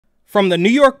From the New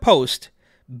York Post,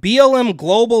 BLM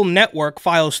Global Network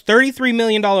files $33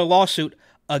 million lawsuit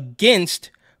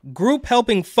against group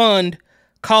helping fund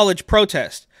college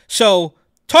protest. So,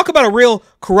 talk about a real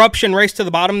corruption race to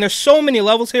the bottom. There's so many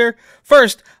levels here.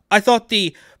 First, I thought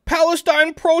the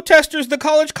Palestine protesters, the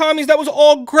college commies, that was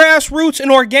all grassroots and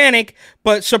organic.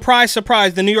 But surprise,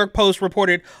 surprise, the New York Post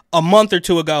reported a month or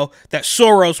two ago that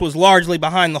Soros was largely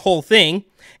behind the whole thing.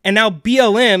 And now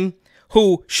BLM,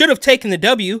 who should have taken the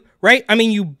W, right? I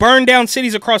mean, you burned down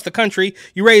cities across the country.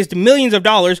 You raised millions of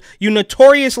dollars. You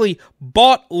notoriously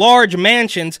bought large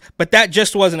mansions, but that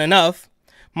just wasn't enough.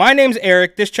 My name's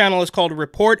Eric. This channel is called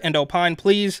Report and Opine.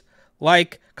 Please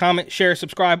like, comment, share,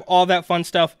 subscribe, all that fun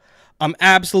stuff. I'm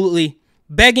absolutely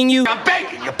begging you. I'm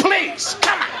begging you, please.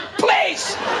 Come on,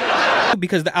 please.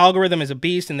 Because the algorithm is a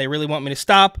beast and they really want me to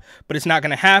stop, but it's not going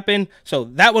to happen. So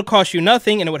that would cost you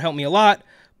nothing and it would help me a lot.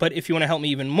 But if you want to help me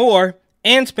even more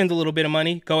and spend a little bit of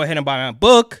money, go ahead and buy my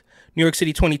book, New York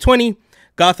City 2020,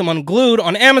 Gotham Unglued,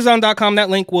 on Amazon.com. That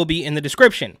link will be in the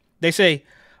description. They say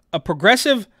a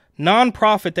progressive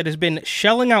nonprofit that has been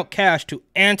shelling out cash to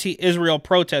anti-Israel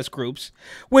protest groups,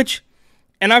 which,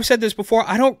 and I've said this before,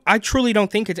 I truly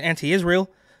don't think it's anti-Israel.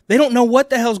 They don't know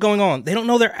what the hell's going on. They don't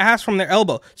know their ass from their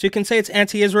elbow. So you can say it's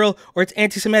anti-Israel or it's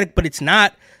anti-Semitic, but it's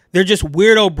not. They're just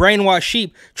weirdo brainwashed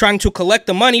sheep trying to collect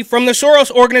the money from the Soros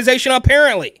organization,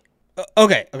 apparently.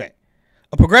 Okay.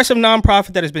 A progressive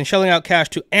nonprofit that has been shelling out cash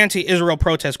to anti-Israel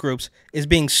protest groups is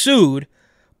being sued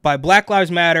by Black Lives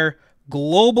Matter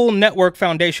Global Network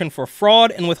Foundation for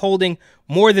fraud and withholding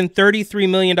more than $33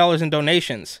 million in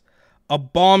donations. A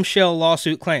bombshell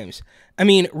lawsuit claims. I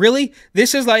mean, really?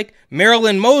 This is like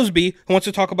Marilyn Mosby, who wants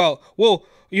to talk about, well,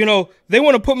 you know, they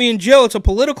want to put me in jail. It's a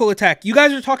political attack. You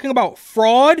guys are talking about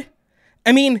fraud?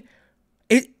 I mean,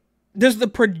 does the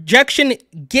projection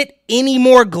get any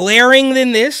more glaring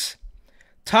than this?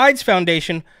 Tides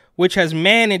Foundation, which has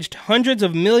managed hundreds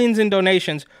of millions in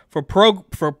donations for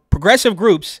progressive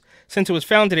groups since it was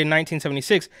founded in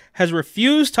 1976, has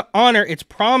refused to honor its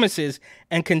promises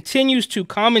and continues to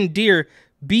commandeer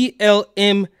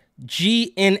BLMGNF's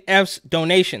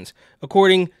donations,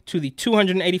 according to the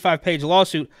 285-page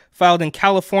lawsuit filed in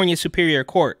California Superior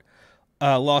Court,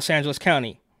 Los Angeles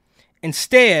County.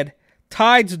 Instead,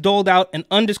 Tides doled out an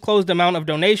undisclosed amount of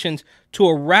donations to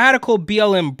a radical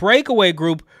BLM breakaway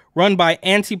group run by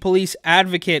anti-police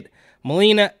advocate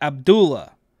Melina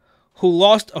Abdullah, who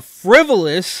lost a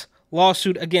frivolous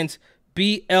lawsuit against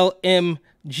BLMGNF,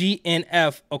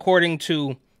 according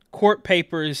to court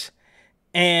papers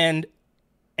and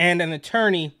an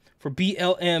attorney for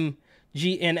BLMGNF.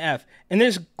 And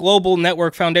this Global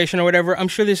Network Foundation or whatever, I'm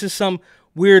sure this is some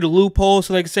weird loophole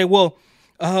so they can say, well,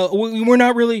 we're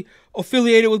not really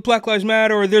affiliated with Black Lives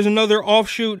Matter, or there's another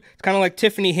offshoot. It's kind of like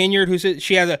Tiffany Hinyard, who says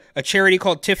she has a charity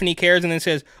called Tiffany Cares, and then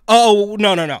says, oh,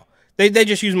 no. They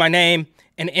just use my name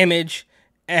and image,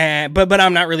 but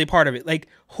I'm not really part of it. Like,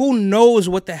 who knows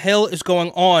what the hell is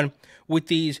going on with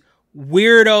these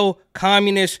weirdo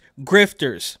communist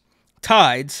grifters?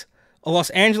 Tides, a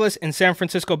Los Angeles and San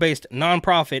Francisco-based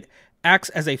nonprofit, acts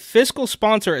as a fiscal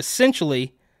sponsor,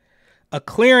 essentially a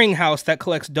clearinghouse that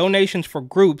collects donations for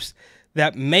groups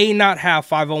that may not have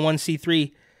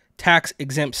 501c3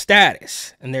 tax-exempt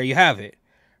status. And there you have it,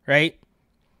 right?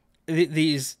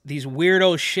 These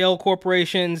weirdo shell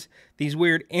corporations, these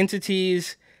weird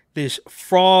entities, this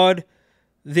fraud,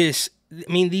 these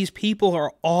people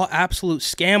are all absolute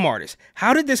scam artists.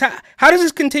 How does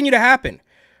this continue to happen?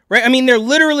 Right? I mean,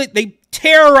 they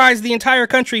terrorized the entire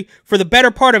country for the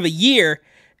better part of a year,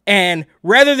 and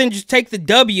rather than just take the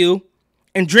W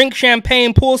and drink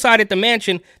champagne poolside at the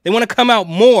mansion, they want to come out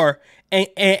more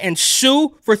and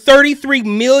sue for $33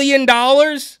 million?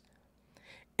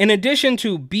 In addition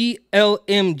to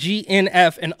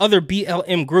BLMGNF and other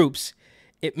BLM groups,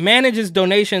 it manages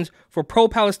donations for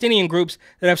pro-Palestinian groups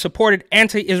that have supported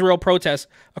anti-Israel protests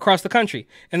across the country.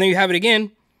 And there you have it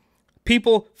again.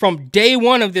 People from day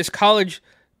one of this college,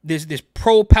 this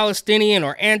pro-Palestinian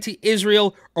or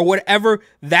anti-Israel or whatever,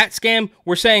 that scam,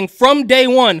 were saying from day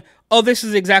one, oh, this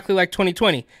is exactly like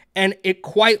 2020. And it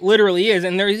quite literally is.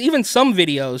 And there's even some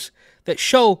videos that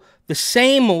show the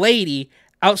same lady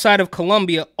outside of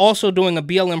Columbia also doing a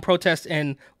BLM protest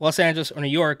in Los Angeles or New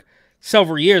York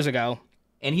several years ago.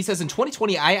 And he says, in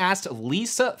 2020, I asked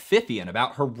Lisa Fithian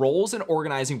about her roles in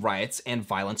organizing riots and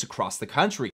violence across the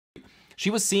country. She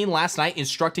was seen last night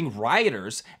instructing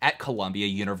rioters at Columbia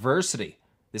University.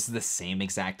 This is the same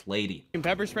exact lady. You can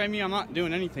pepper spray me, I'm not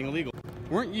doing anything illegal.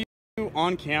 Weren't you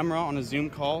on camera on a Zoom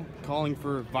call calling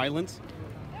for violence?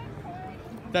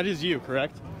 That is you,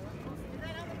 correct?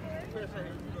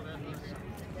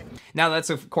 Now, that's,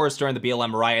 of course, during the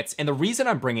BLM riots. And the reason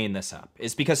I'm bringing this up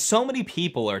is because so many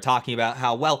people are talking about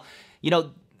how, well,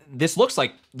 this looks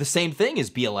like the same thing as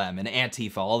BLM and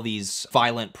Antifa, all these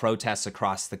violent protests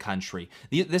across the country.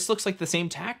 This looks like the same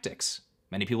tactics.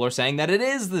 Many people are saying that it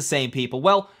is the same people.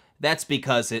 Well, that's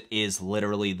because it is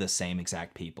literally the same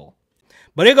exact people.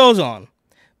 But it goes on.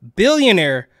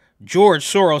 Billionaire George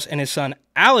Soros and his son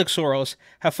Alex Soros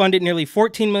have funded nearly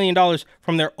 $14 million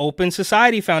from their Open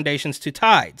Society foundations to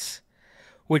Tides,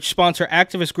 which sponsor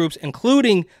activist groups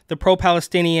including the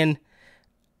pro-Palestinian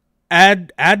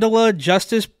Adala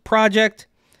Justice Project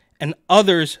and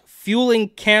others, fueling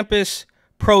campus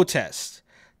protests.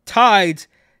 Tides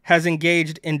has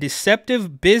engaged in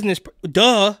deceptive business.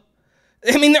 Duh.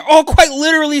 I mean, they're all quite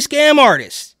literally scam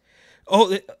artists.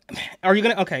 Oh, are you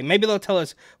going to? Okay, maybe they'll tell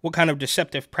us what kind of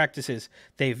deceptive practices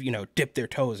they've, dipped their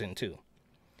toes into.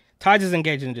 Tides is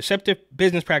engaged in deceptive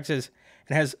business practices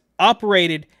and has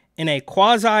operated in a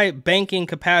quasi-banking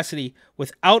capacity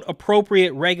without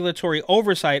appropriate regulatory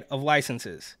oversight of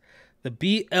licenses. The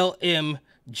BLM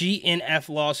GNF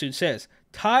lawsuit says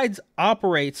Tides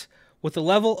operates with a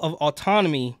level of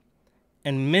autonomy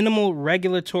and minimal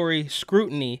regulatory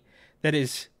scrutiny that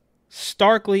is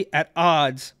starkly at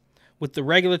odds with the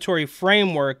regulatory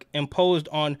framework imposed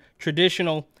on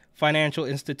traditional financial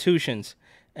institutions.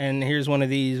 And here's one of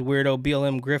these weirdo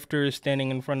BLM grifters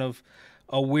standing in front of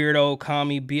a weirdo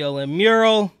commie BLM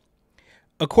mural.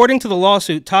 According to the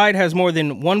lawsuit, Tide has more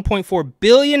than $1.4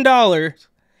 billion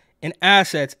in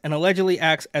assets and allegedly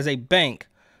acts as a bank,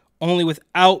 only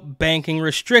without banking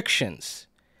restrictions.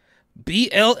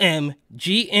 BLM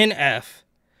GNF,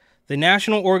 the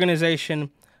National Organization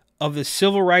of the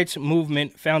Civil Rights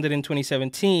Movement, founded in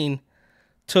 2017,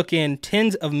 took in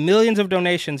tens of millions of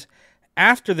donations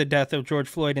after the death of George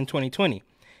Floyd in 2020.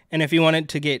 And if you wanted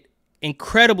to get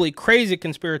incredibly crazy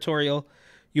conspiratorial,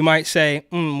 you might say,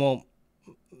 well,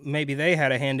 maybe they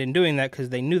had a hand in doing that because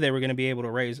they knew they were going to be able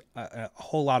to raise a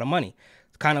whole lot of money.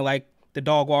 It's kind of like the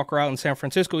dog walker out in San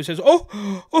Francisco who says,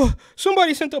 oh,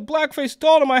 somebody sent a blackface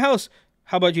doll to my house.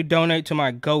 How about you donate to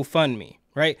my GoFundMe,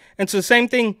 right? And it's the same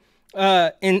thing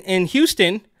in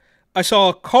Houston. I saw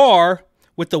a car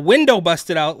with the window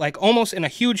busted out, like almost in a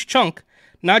huge chunk,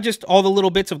 not just all the little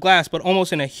bits of glass, but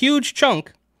almost in a huge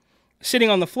chunk, sitting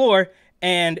on the floor,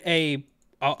 and a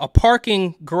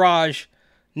parking garage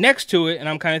next to it. And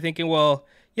I'm kind of thinking, well,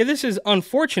 yeah, this is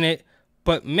unfortunate,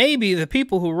 but maybe the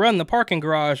people who run the parking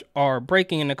garage are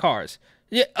breaking into cars.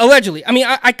 Yeah, allegedly. I mean,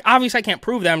 I obviously I can't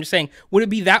prove that. I'm just saying, would it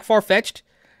be that far-fetched?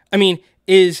 I mean,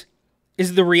 is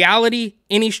the reality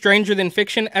any stranger than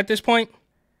fiction at this point?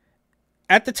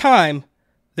 At the time,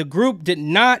 the group did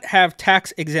not have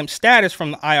tax-exempt status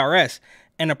from the IRS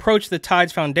and approached the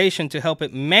Tides Foundation to help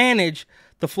it manage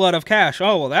the flood of cash.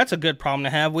 Oh, well, that's a good problem to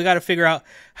have. We got to figure out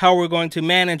how we're going to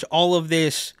manage all of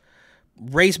this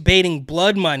race-baiting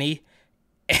blood money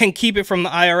and keep it from the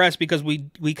IRS because we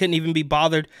couldn't even be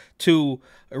bothered to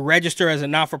register as a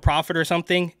not-for-profit or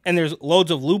something. And there's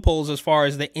loads of loopholes as far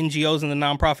as the NGOs and the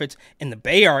nonprofits in the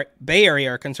Bay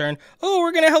Area are concerned. Oh,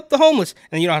 we're going to help the homeless.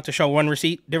 And you don't have to show one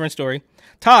receipt. Different story.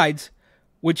 Tides,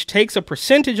 which takes a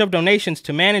percentage of donations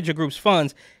to manage a group's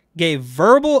funds, gave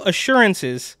verbal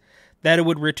assurances that it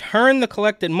would return the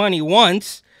collected money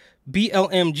once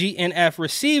BLM GNF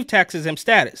received tax-exempt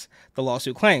status, the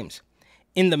lawsuit claims.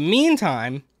 In the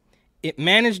meantime, it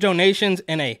managed donations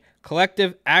in a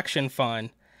collective action fund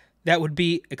that would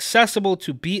be accessible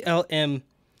to BLM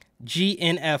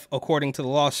GNF, according to the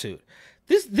lawsuit.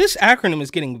 This acronym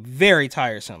is getting very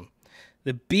tiresome.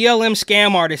 The BLM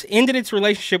scam artist ended its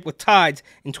relationship with Tides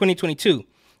in 2022,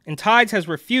 and Tides has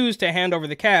refused to hand over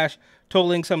the cash,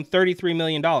 totaling some $33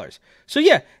 million. So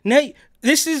yeah, now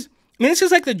this is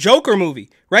like the Joker movie,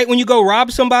 right? When you go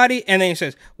rob somebody and then he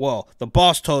says, well, the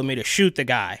boss told me to shoot the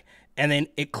guy. And then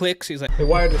it clicks. He's like, they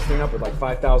wired this thing up with like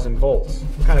 5,000 volts.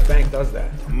 What kind of bank does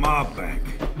that? A mob bank.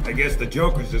 I guess the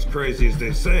Joker's as crazy as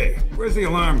they say. Where's the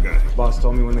alarm guy? Boss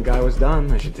told me when the guy was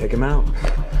done, I should take him out.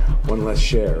 One less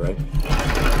share, right?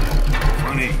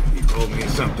 Funny, he told me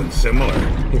something similar.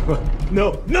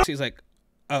 No. He's like,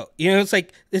 oh, it's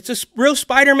like, it's a real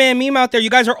Spider-Man meme out there. You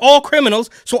guys are all criminals,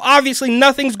 so obviously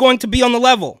nothing's going to be on the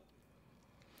level.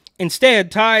 Instead,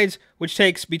 Tides, which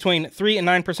takes between 3 and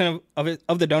 9%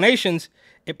 of the donations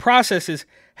it processes,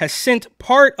 has sent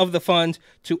part of the funds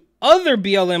to other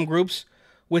BLM groups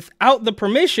without the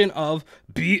permission of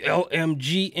BLM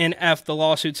GNF, the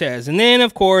lawsuit says. And then,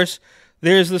 of course,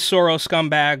 there's the Soros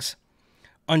scumbags.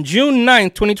 On June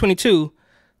 9th, 2022,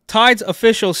 Tides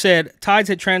officials said Tides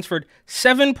had transferred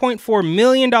 $7.4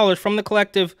 million from the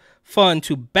collective fund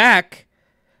to back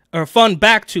or fund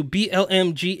back to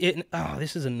BLMG. Oh,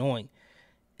 this is annoying.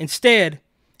 Instead,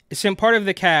 it sent part of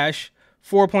the cash,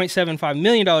 $4.75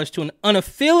 million, to an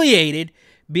unaffiliated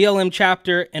BLM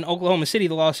chapter in Oklahoma City,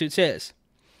 the lawsuit says.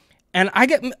 And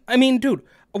I mean, dude,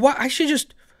 I should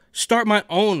just start my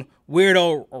own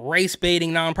weirdo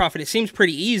race-baiting nonprofit. It seems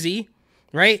pretty easy,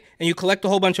 right? And you collect a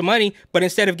whole bunch of money, but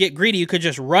instead of get greedy, you could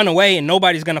just run away and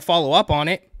nobody's going to follow up on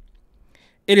it.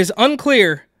 It is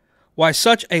unclear why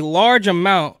such a large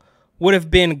amount would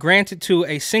have been granted to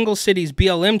a single city's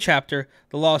BLM chapter,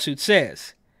 the lawsuit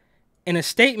says. In a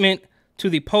statement to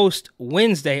the Post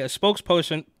Wednesday, a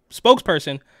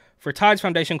spokesperson for Tides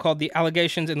Foundation called the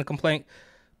allegations in the complaint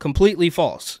completely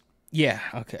false. Yeah,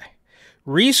 okay.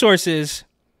 Resources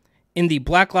in the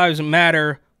Black Lives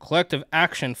Matter Collective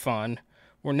Action Fund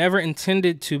were never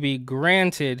intended to be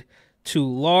granted to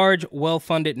large,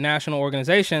 well-funded national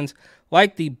organizations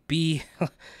like the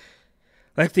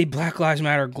Black Lives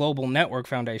Matter Global Network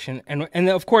Foundation, and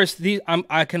of course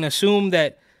I can assume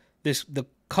that the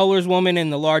colors woman in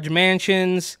the large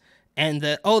mansions and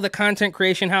the content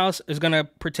creation house is gonna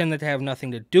pretend that they have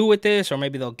nothing to do with this, or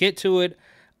maybe they'll get to it.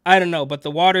 I don't know, but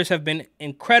the waters have been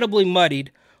incredibly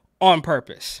muddied on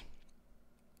purpose.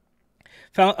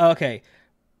 Okay,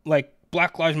 like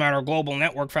Black Lives Matter Global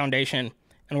Network Foundation,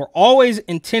 and were always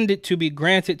intended to be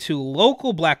granted to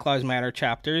local Black Lives Matter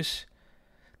chapters,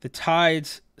 the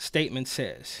Tides statement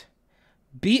says.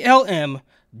 BLM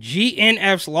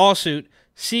GNF's lawsuit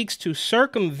seeks to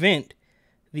circumvent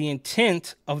the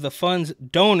intent of the fund's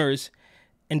donors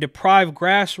and deprive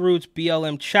grassroots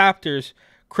BLM chapters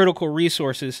critical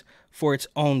resources for its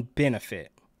own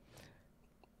benefit.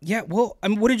 Yeah, well, I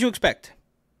mean, what did you expect?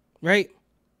 Right?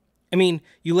 I mean,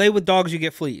 you lay with dogs, you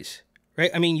get fleas. Right?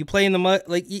 I mean, you play in the mud.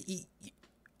 Like,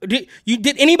 did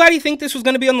anybody think this was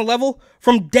going to be on the level?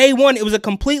 From day one, it was a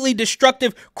completely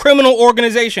destructive criminal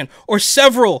organization, or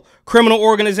several criminal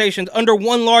organizations under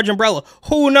one large umbrella.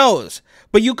 Who knows?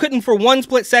 But you couldn't for one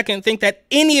split second think that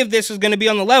any of this was going to be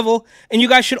on the level, and you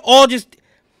guys should all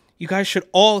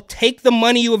take the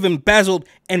money you have embezzled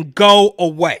and go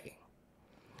away.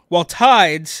 While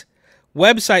Tides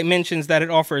website mentions that it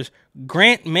offers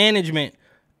grant management,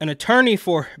 an attorney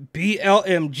for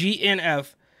BLM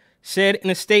GNF said in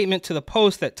a statement to the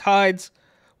Post that Tides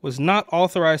was not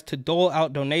authorized to dole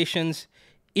out donations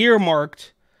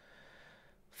earmarked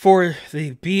for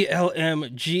the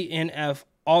BLM GNF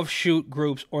offshoot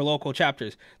groups or local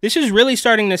chapters. This is really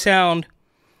starting to sound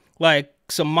like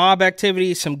some mob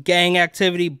activity, some gang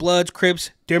activity, Bloods, Crips,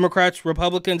 Democrats,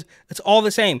 Republicans. It's all the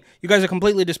same. You guys are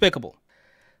completely despicable.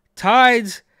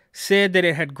 Tides said that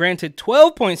it had granted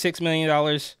 $12.6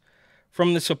 million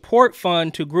from the support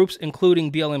fund to groups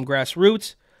including BLM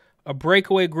Grassroots, a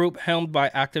breakaway group helmed by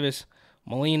activist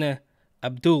Melina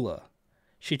Abdullah.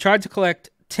 She tried to collect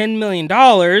 $10 million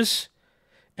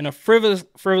in a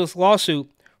frivolous lawsuit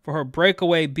for her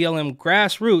breakaway BLM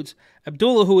Grassroots.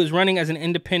 Abdullah, who is running as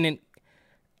independent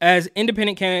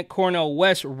candidate Cornel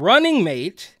West's running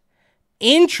mate.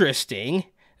 Interesting.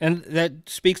 And that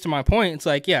speaks to my point. It's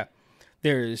like, yeah,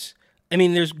 there's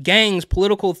gangs,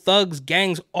 political thugs,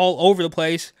 gangs all over the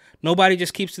place. Nobody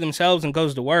just keeps to themselves and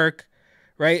goes to work,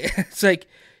 right? It's like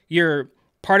you're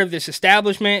part of this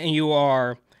establishment and you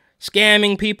are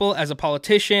scamming people as a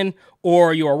politician,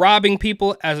 or you are robbing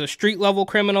people as a street level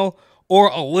criminal, or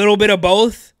a little bit of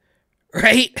both,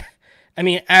 right? I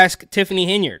mean, ask Tiffany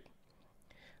Hinyard.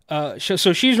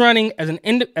 So she's running as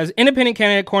independent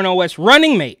candidate Cornel West's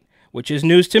running mate, which is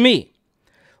news to me.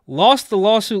 Lost the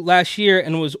lawsuit last year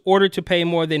and was ordered to pay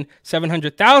more than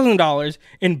 $700,000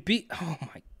 in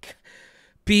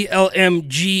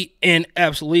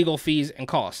BLMGNF's legal fees and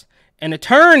costs. An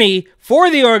attorney for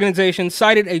the organization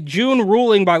cited a June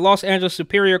ruling by Los Angeles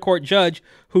Superior Court judge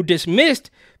who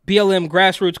dismissed BLM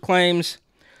Grassroots claims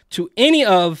to any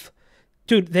of,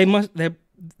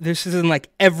 this is in like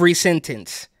every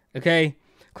sentence, okay?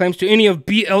 Claims to any of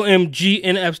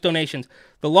BLMGNF's donations.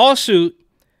 The lawsuit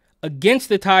against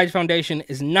the Tides Foundation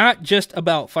is not just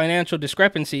about financial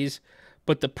discrepancies,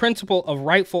 but the principle of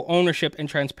rightful ownership and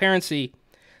transparency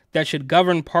that should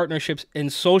govern partnerships in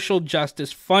social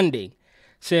justice funding,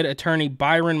 said attorney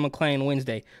Byron McLean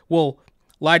Wednesday. Well,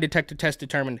 lie detector test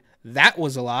determined that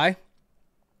was a lie.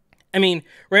 I mean,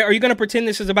 right? Are you going to pretend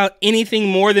this is about anything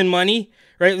more than money?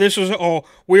 Right? This was,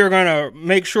 we are going to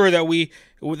make sure that we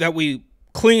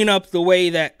clean up the way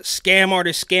that scam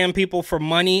artists scam people for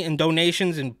money and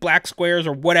donations and black squares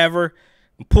or whatever,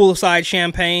 and poolside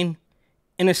champagne.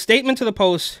 In a statement to the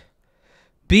Post,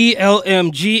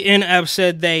 BLMGNF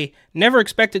said they never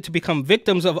expected to become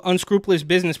victims of unscrupulous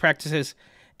business practices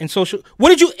and social.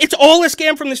 It's all a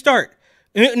scam from the start.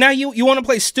 And now you want to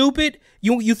play stupid?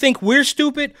 You think we're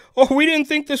stupid? Oh, we didn't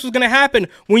think this was going to happen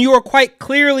when you are quite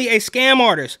clearly a scam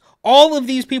artist. All of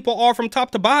these people are from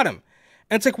top to bottom.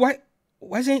 And it's like, why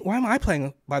am I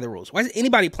playing by the rules? Why is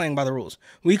anybody playing by the rules?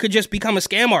 We could just become a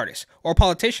scam artist or a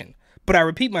politician. But I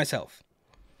repeat myself.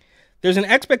 There's an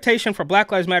expectation for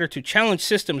Black Lives Matter to challenge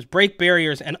systems, break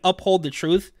barriers, and uphold the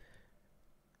truth.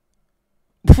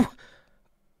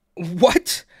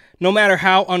 What? No matter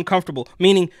how uncomfortable.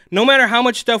 Meaning, no matter how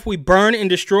much stuff we burn and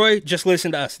destroy, just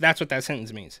listen to us. That's what that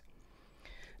sentence means.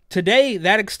 Today,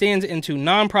 that extends into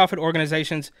nonprofit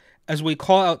organizations as we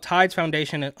call out Tides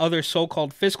Foundation and other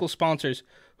so-called fiscal sponsors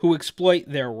who exploit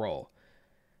their role.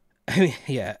 I mean,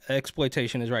 yeah,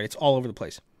 exploitation is right. It's all over the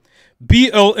place.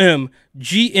 BLM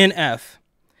GNF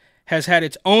has had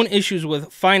its own issues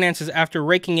with finances after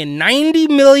raking in $90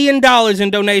 million in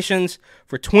donations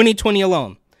for 2020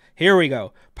 alone. Here we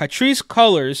go. Patrisse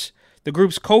Cullors, the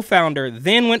group's co-founder,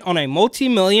 then went on a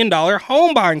multi-million-dollar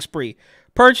home buying spree,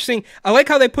 purchasing. I like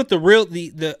how they put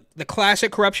the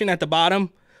classic corruption at the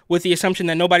bottom with the assumption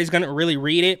that nobody's going to really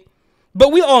read it.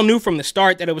 But we all knew from the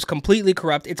start that it was completely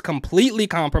corrupt. It's completely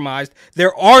compromised.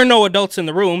 There are no adults in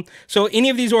the room. So any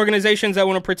of these organizations that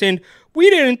want to pretend we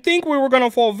didn't think we were going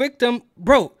to fall victim,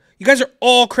 bro, you guys are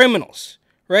all criminals,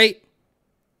 right?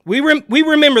 We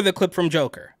remember the clip from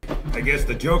Joker. I guess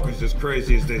the Joker's as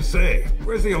crazy as they say.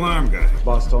 Where's the alarm guy?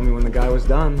 Boss told me when the guy was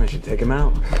done, I should take him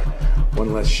out.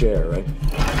 One less share, right?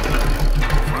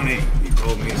 Funny, he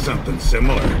told me something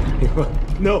similar.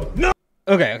 No.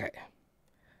 Okay.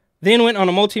 Then went on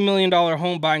a multi-million-dollar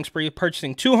home buying spree,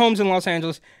 purchasing 2 homes in Los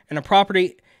Angeles and a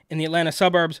property in the Atlanta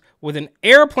suburbs with an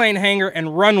airplane hangar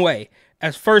and runway,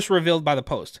 as first revealed by the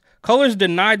Post. Cullors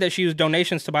denied that she used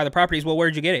donations to buy the properties. Well,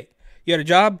 where'd you get it? You had a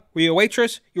job? Were you a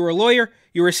waitress? You were a lawyer?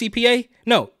 You were a CPA?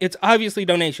 No, it's obviously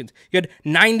donations. You had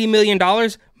 $90 million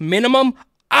minimum?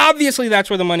 Obviously,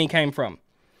 that's where the money came from.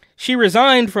 She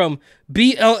resigned from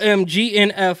BLM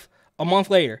GNF a month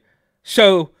later.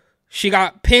 So she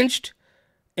got pinched,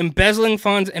 embezzling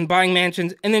funds and buying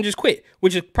mansions, and then just quit,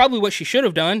 which is probably what she should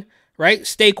have done, right?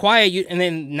 Stay quiet, and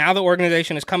then now the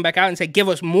organization has come back out and said, give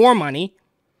us more money.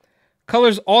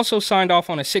 Cullors also signed off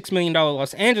on a $6 million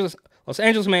Los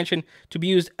Angeles mansion to be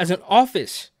used as an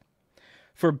office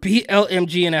for BLM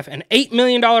GNF, an $8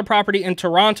 million property in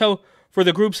Toronto for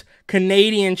the group's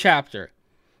Canadian chapter.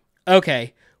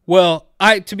 Okay, well,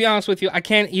 to be honest with you, I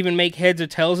can't even make heads or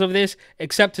tails of this,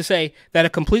 except to say that a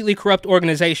completely corrupt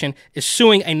organization is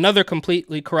suing another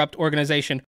completely corrupt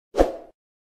organization